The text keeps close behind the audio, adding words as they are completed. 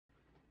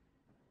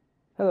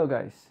Hello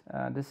guys,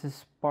 this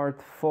is part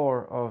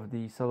 4 of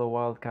the solo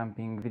wild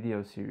camping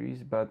video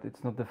series, but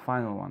it's not the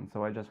final one,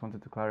 so I just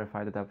wanted to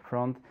clarify that up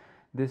front.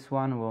 This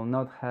one will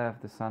not have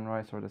the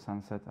sunrise or the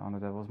sunset on the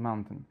Devil's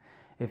Mountain.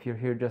 If you're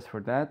here just for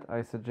that,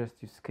 I suggest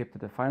you skip to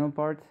the final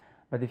part,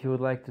 but if you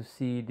would like to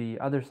see the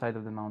other side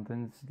of the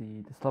mountains,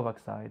 the Slovak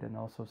side, and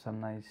also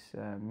some nice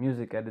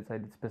music edits I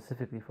did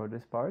specifically for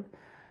this part,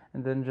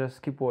 and then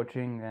just keep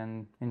watching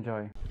and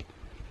enjoy.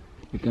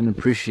 You can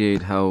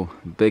appreciate how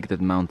big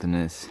that mountain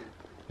is.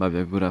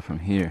 Babia Góra from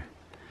here,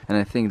 and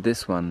I think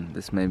this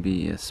may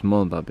be a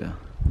small Babia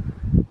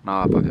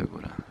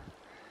Góra,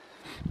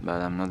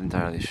 but I'm not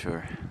entirely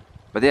sure.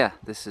 But yeah,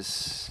 that's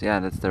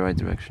the right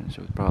direction,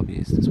 so it probably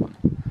is this one,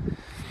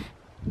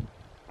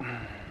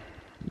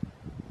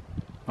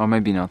 or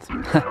maybe not.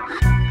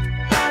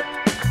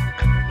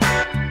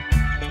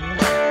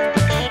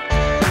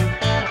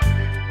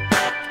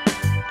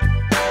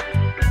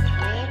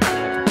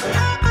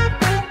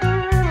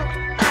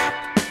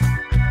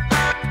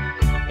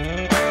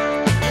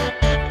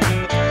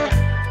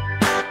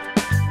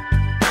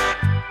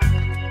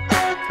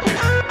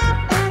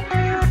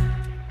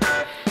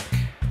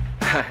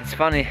 It's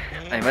funny,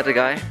 I met a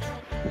guy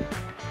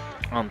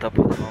on top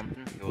of the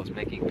mountain who was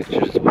making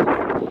pictures as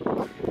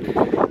well,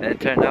 and it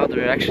turned out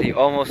we're actually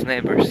almost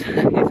neighbors. He's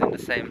in the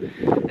same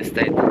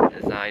estate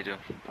as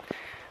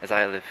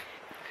I live.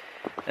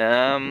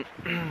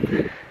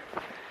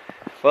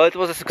 Well, it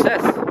was a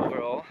success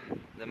overall,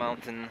 the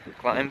mountain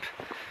climb.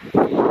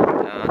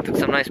 Took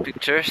some nice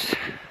pictures,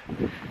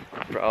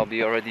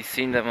 probably already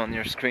seen them on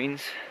your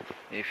screens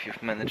if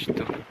you've managed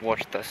to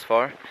watch thus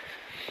far.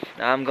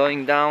 I'm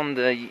going down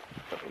the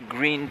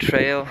green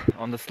trail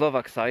on the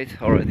Slovak side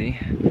already,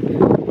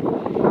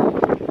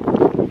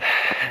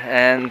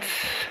 and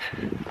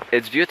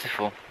it's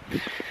beautiful.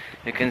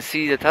 You can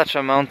see the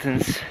Tatra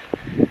mountains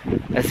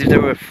as if they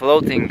were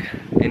floating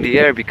in the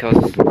air,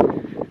 because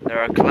there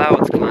are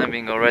clouds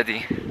climbing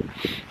already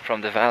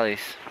from the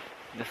valleys.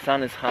 The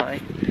sun is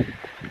high.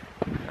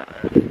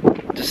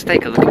 Just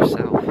take a look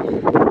yourself.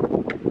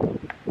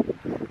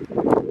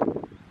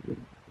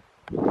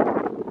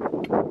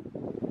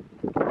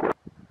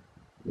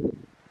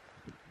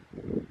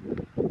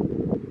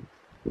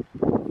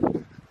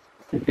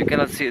 You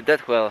cannot see it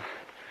that well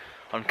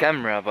on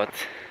camera, but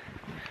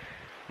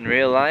in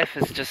real life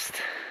it's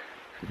just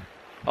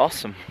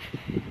awesome.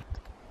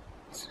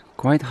 It's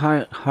quite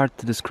hard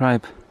to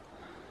describe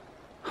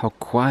how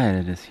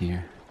quiet it is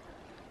here,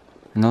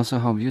 and also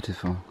how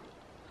beautiful.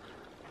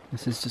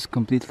 This is just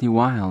completely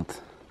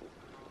wild.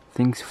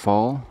 Things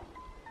fall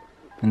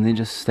and they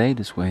just stay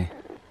this way.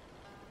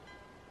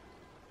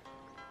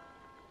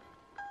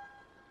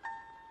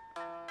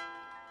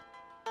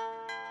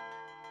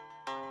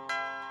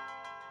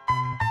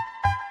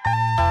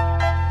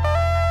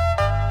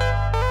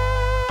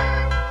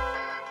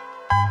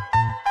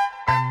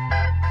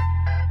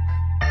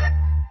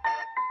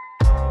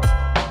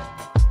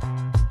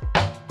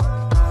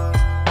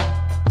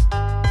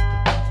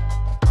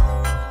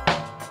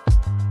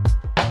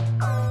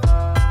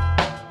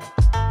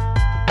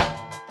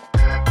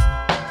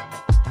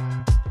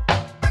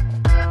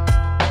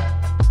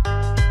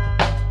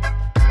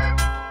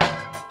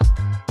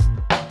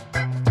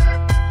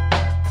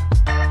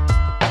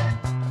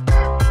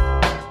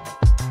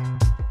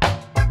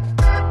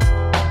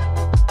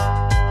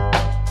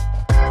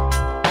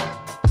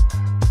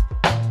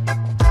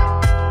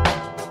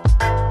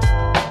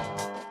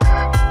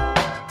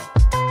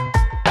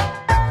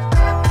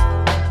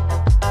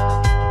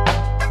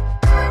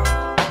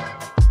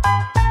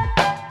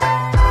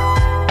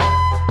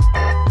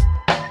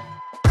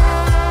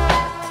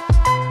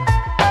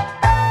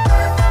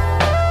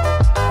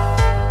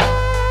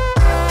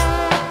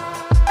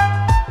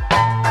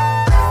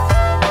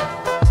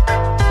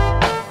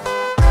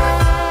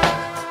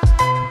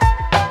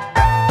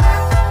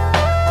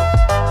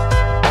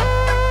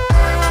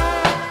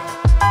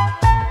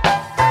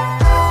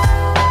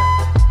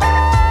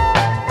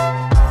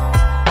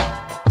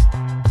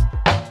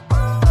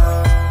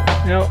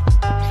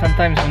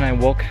 Sometimes when I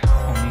walk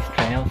on these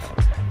trails,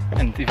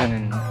 and even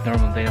in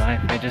normal day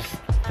life, I just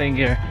think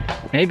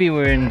maybe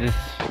we're in this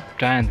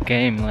giant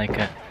game, like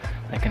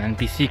an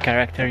NPC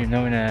character, you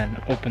know, in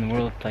an open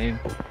world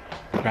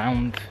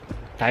playground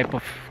type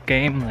of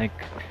game, like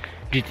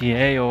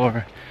GTA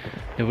or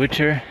The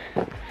Witcher.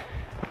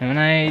 And when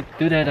I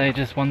do that, I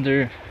just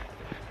wonder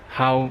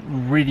how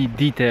really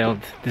detailed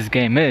this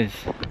game is.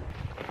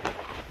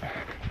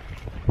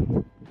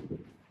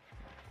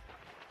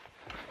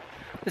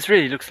 This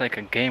really looks like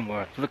a game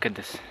world. Look at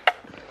this.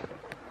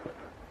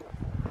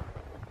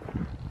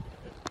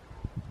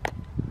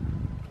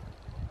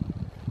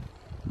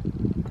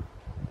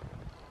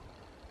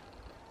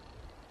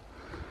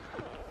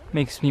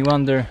 Makes me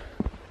wonder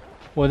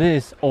what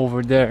is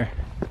over there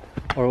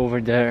or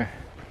over there.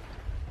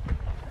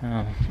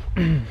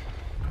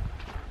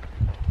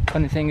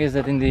 Funny thing is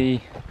that in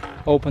the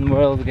open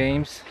world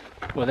games,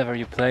 whatever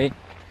you play,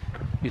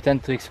 you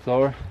tend to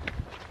explore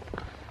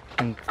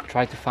and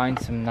try to find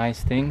some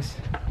nice things,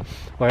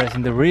 Whereas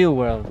in the real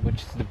world,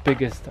 which is the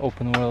biggest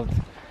open world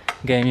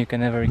game you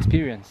can ever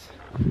experience,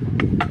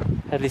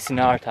 at least in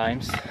our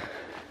times,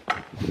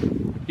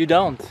 you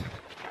don't.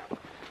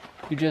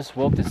 You just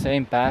walk the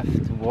same path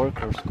to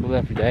work or school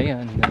every day,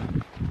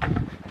 and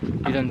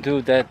you don't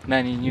do that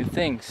many new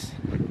things.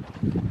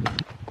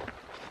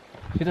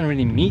 You don't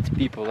really meet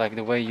people like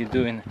the way you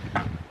do in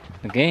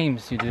the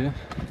games you do.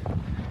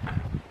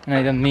 And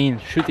I don't mean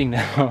shooting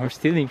them or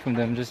stealing from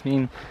them, just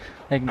mean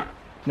like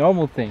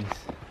normal things.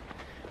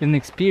 You don't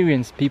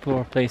experience people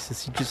or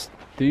places, you just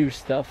do your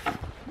stuff.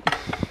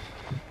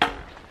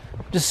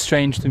 Just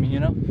strange to me, you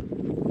know?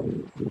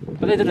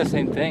 But they do the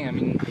same thing, I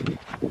mean,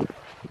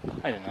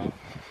 I don't know.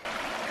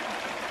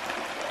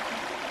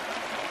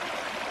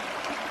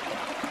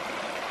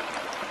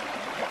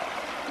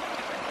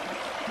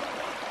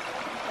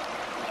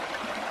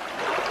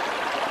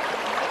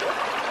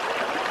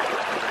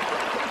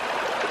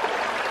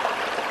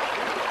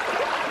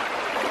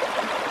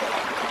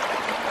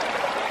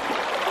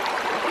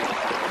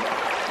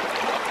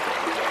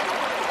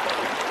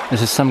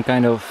 This is some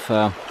kind of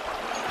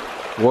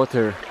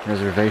water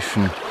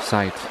reservation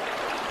site.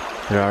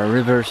 There are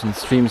rivers and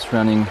streams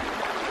running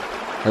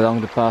along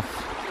the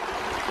path.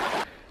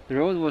 The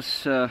road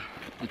was, the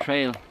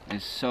trail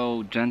is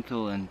so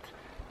gentle and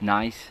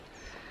nice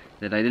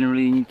that I didn't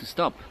really need to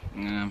stop.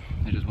 I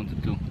just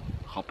wanted to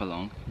hop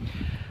along.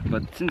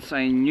 But since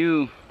I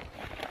knew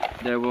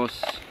there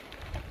was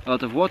a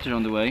lot of water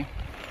on the way,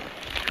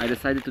 I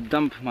decided to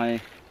dump my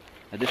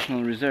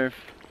additional reserve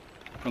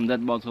from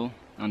that bottle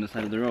on the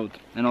side of the road,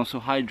 and also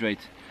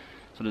hydrate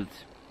so that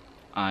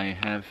I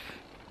have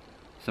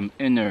some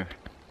inner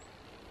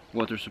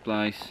water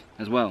supplies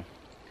as well.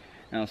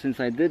 Now since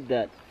I did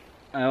that,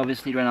 I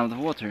obviously ran out of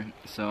water,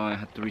 so I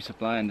had to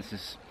resupply, and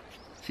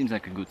seems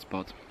like a good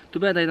spot. Too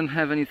bad I don't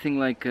have anything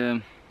like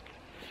a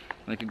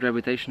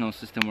gravitational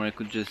system where I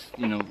could just,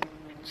 you know,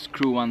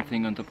 screw one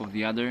thing on top of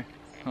the other.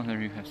 Oh,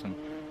 there you have some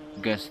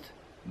guest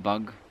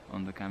bug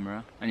on the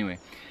camera. Anyway,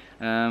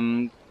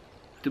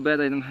 too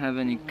bad I don't have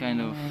any kind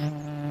of...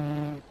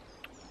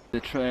 The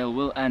trail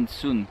will end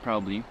soon,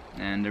 probably,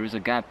 and there is a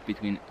gap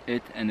between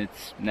it and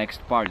its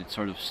next part. It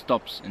sort of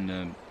stops in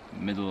the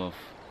middle of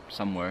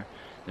somewhere.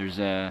 There's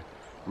a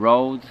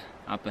road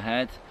up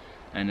ahead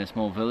and a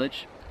small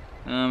village.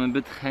 A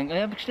bit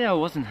actually I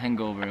wasn't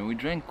hangover. We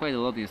drank quite a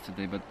lot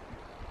yesterday, but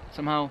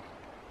somehow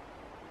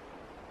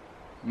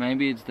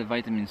maybe it's the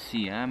vitamin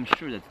C. I'm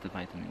sure that's the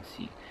vitamin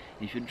C.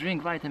 If you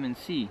drink vitamin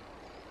C,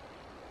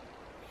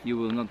 you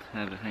will not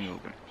have a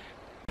hangover.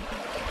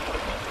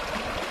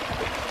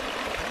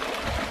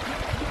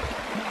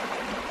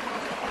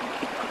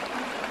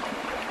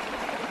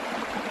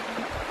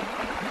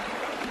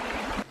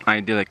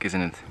 Idyllic,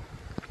 isn't it?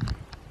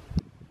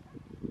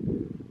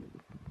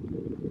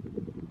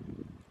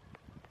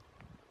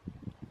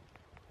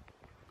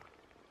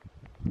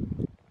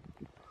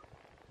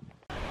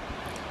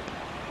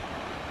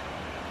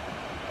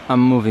 I'm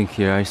moving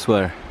here, I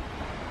swear.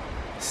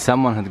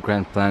 Someone had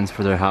grand plans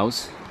for their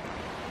house.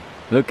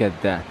 Look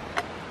at that.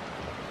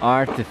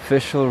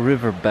 Artificial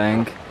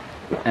riverbank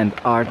and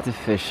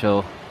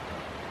artificial...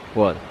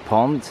 what?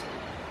 Pond?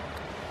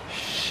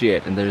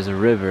 Shit, and there's a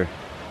river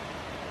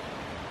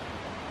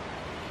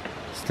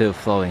still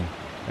flowing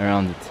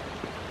around it.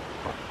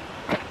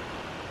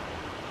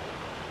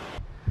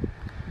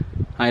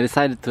 I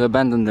decided to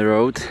abandon the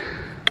road,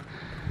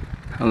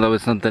 although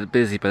it's not that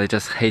busy, but I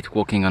just hate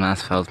walking on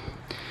asphalt.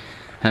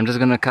 I'm just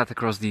gonna cut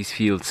across these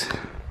fields.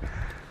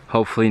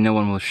 Hopefully no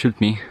one will shoot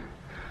me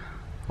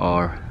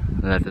or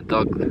let the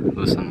dog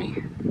loose on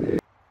me.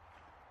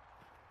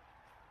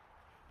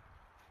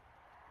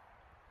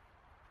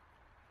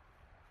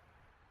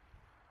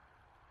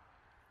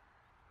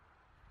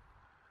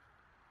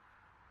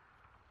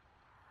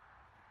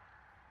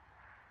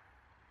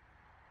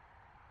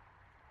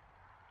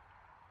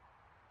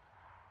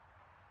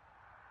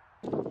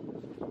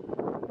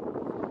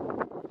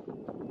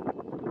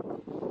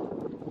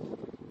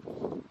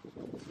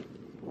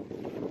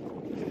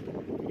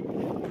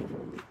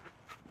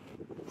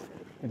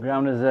 The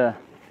ground is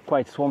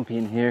quite swampy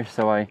in here,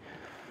 so I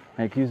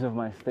make use of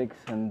my sticks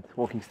and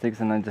walking sticks,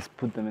 and I just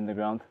put them in the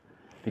ground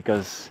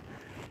because,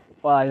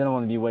 well, I don't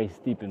want to be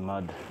waist deep in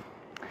mud.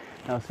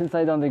 Now, since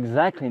I don't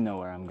exactly know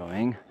where I'm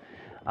going,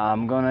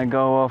 I'm gonna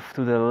go off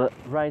to the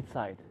right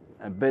side,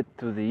 a bit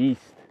to the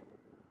east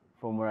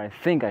from where I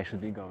think I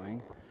should be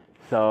going.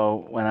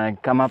 So when I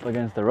come up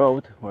against the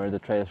road where the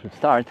trail should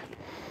start,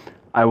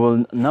 I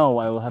will know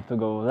I will have to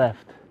go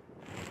left.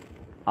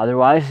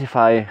 Otherwise, if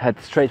I head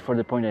straight for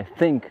the point I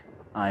think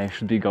I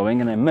should be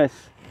going and I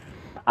miss,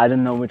 I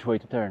don't know which way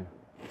to turn.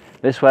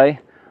 This way,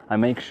 I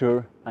make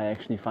sure I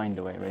actually find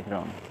the way later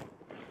on.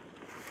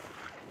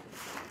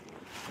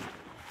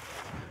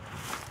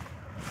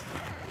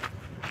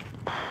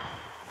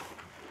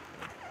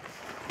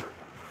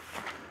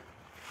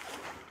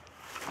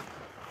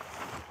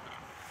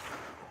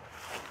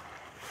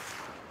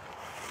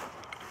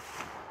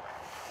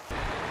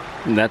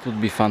 That would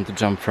be fun to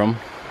jump from.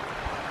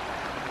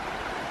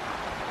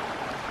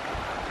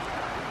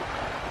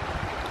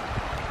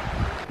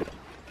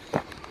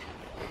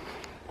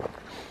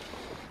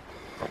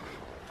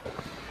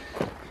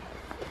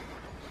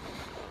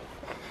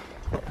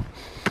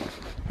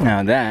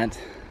 Now that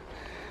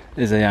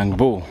is a young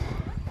bull.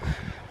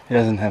 He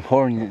doesn't have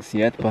horns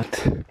yet,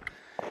 but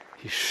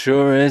he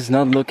sure is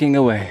not looking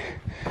away.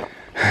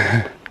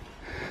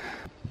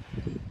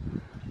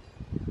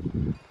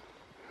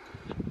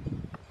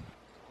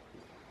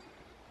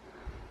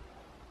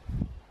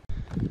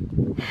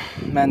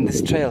 Man,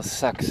 this trail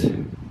sucks.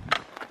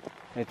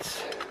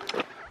 It's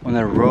on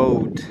a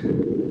road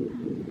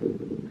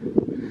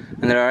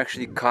and there are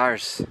actually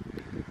cars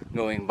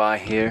going by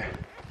here,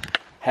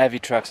 heavy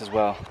trucks as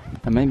well.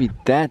 And maybe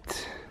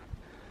that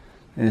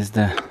is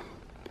the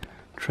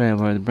trail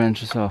where it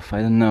branches off,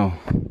 I don't know.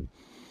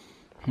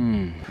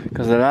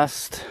 Because the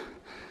last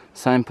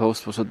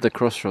signpost was at the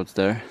crossroads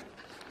there.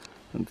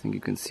 I don't think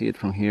you can see it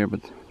from here,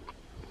 but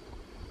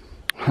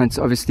it's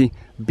obviously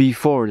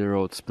before the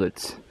road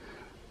splits,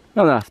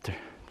 not after,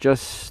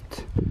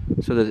 just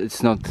so that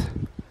it's not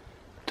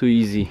too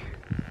easy.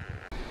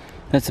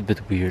 That's a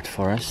bit weird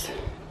for us.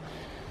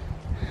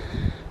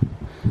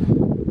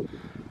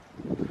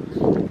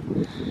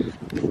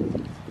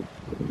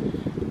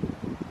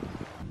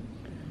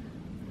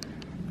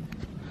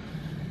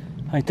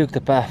 I took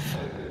the path,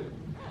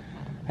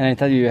 and I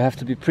tell you, you have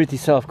to be pretty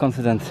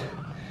self-confident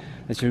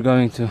that you're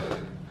going to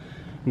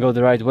go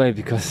the right way,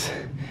 because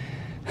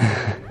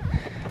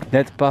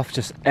that path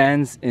just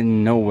ends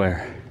in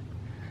nowhere.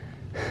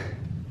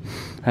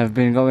 I've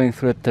been going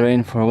through the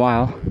terrain for a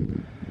while,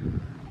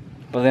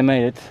 but I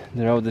made it.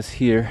 The road is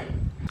here.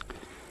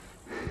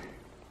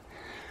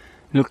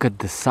 Look at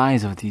the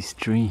size of these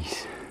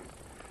trees.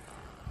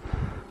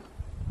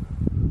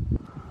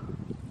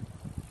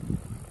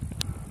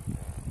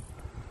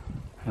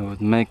 It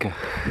would make a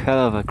hell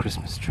of a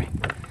Christmas tree.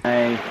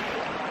 I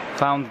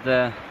found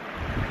the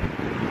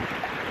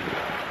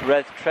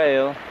red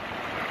trail,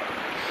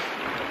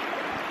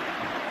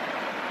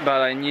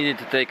 but I needed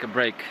to take a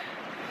break.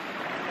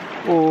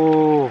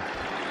 Oh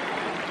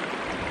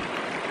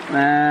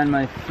man,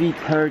 my feet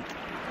hurt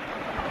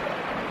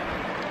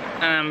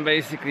and I'm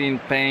basically in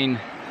pain.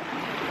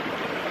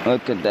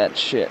 Look at that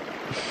shit.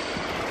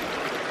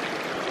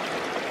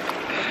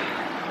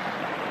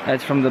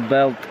 That's from the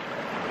belt.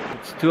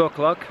 It's 2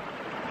 o'clock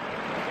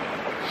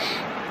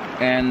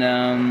and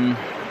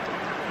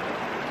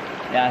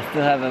yeah, I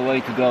still have a way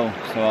to go,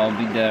 so I'll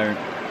be there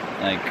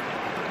like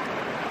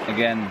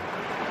again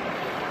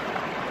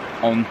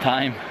on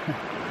time.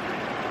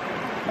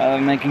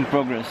 Making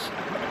progress.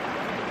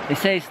 They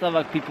say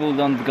Slovak people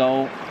don't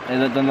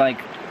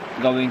like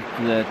going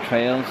to the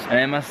trails, and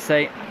I must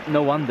say,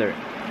 no wonder.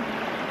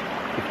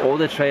 If all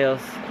the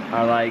trails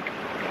are like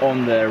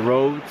on the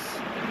roads,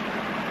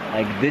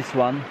 like this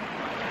one,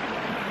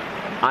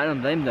 I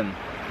don't blame them.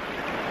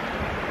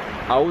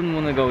 I wouldn't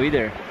want to go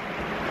either.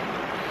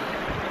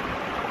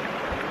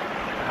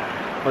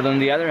 But on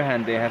the other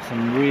hand, they have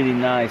some really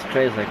nice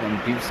trails, like on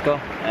Pilsko,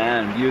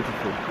 and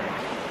beautiful.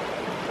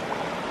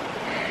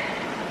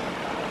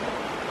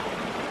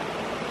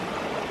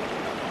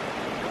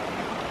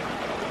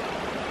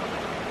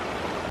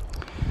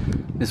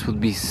 This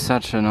would be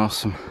such an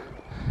awesome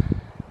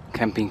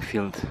camping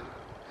field,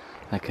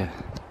 like a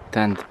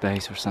tent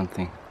base or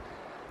something.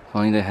 If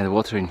only they had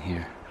water in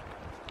here.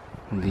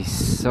 It would be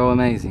so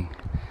amazing.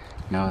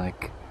 You know,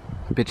 like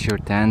pitch your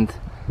tent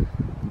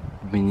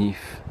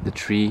beneath the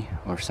tree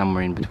or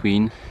somewhere in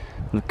between.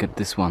 Look at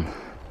this one.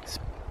 This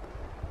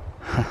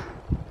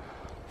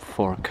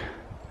fork.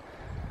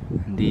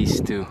 And these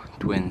two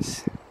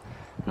twins.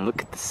 And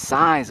look at the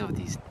size of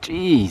these.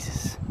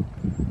 Jesus.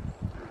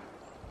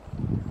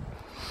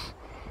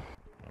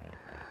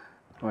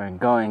 We're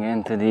going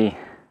into the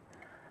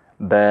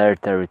bear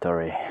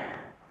territory.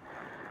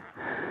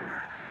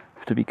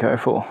 Have to be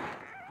careful.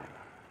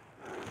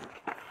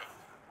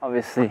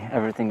 Obviously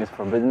everything is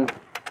forbidden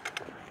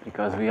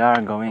because we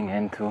are going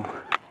into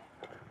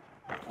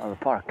the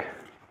park.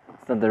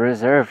 It's not the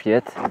reserve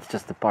yet, it's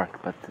just the park,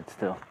 but it's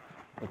still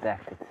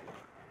protected.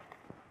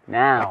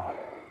 Now,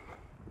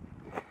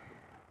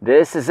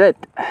 this is it.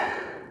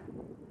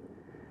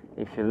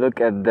 If you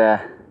look at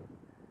the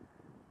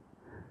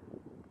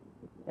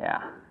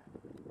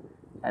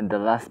at the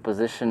last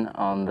position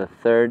on the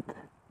 3rd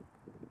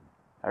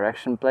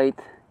direction plate,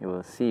 you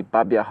will see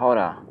Babia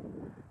Góra.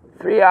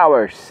 3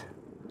 hours.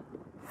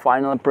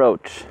 Final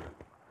approach.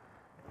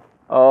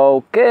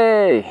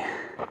 Okay.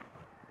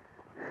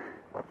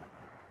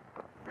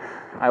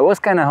 I was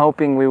kind of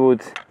hoping we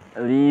would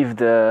leave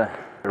the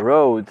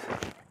road.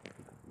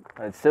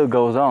 It still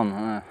goes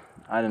on.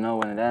 I don't know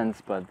when it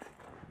ends, but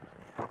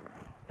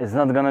it's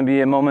not gonna be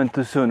a moment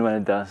too soon when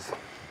it does.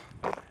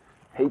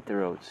 Hate the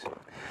roads.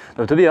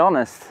 So to be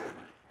honest,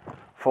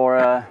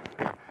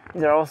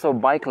 these are also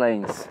bike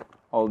lanes,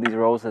 all these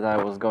roads that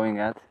I was going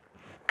at.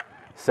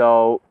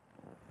 So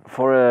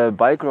for a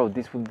bike road,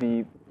 this would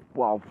be,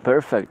 wow,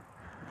 perfect.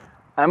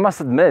 I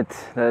must admit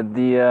that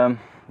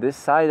this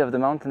side of the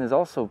mountain is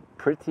also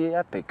pretty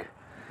epic.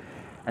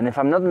 And if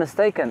I'm not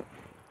mistaken,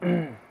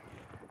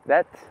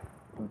 that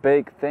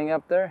big thing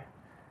up there,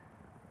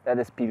 that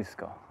is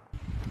Pilsko.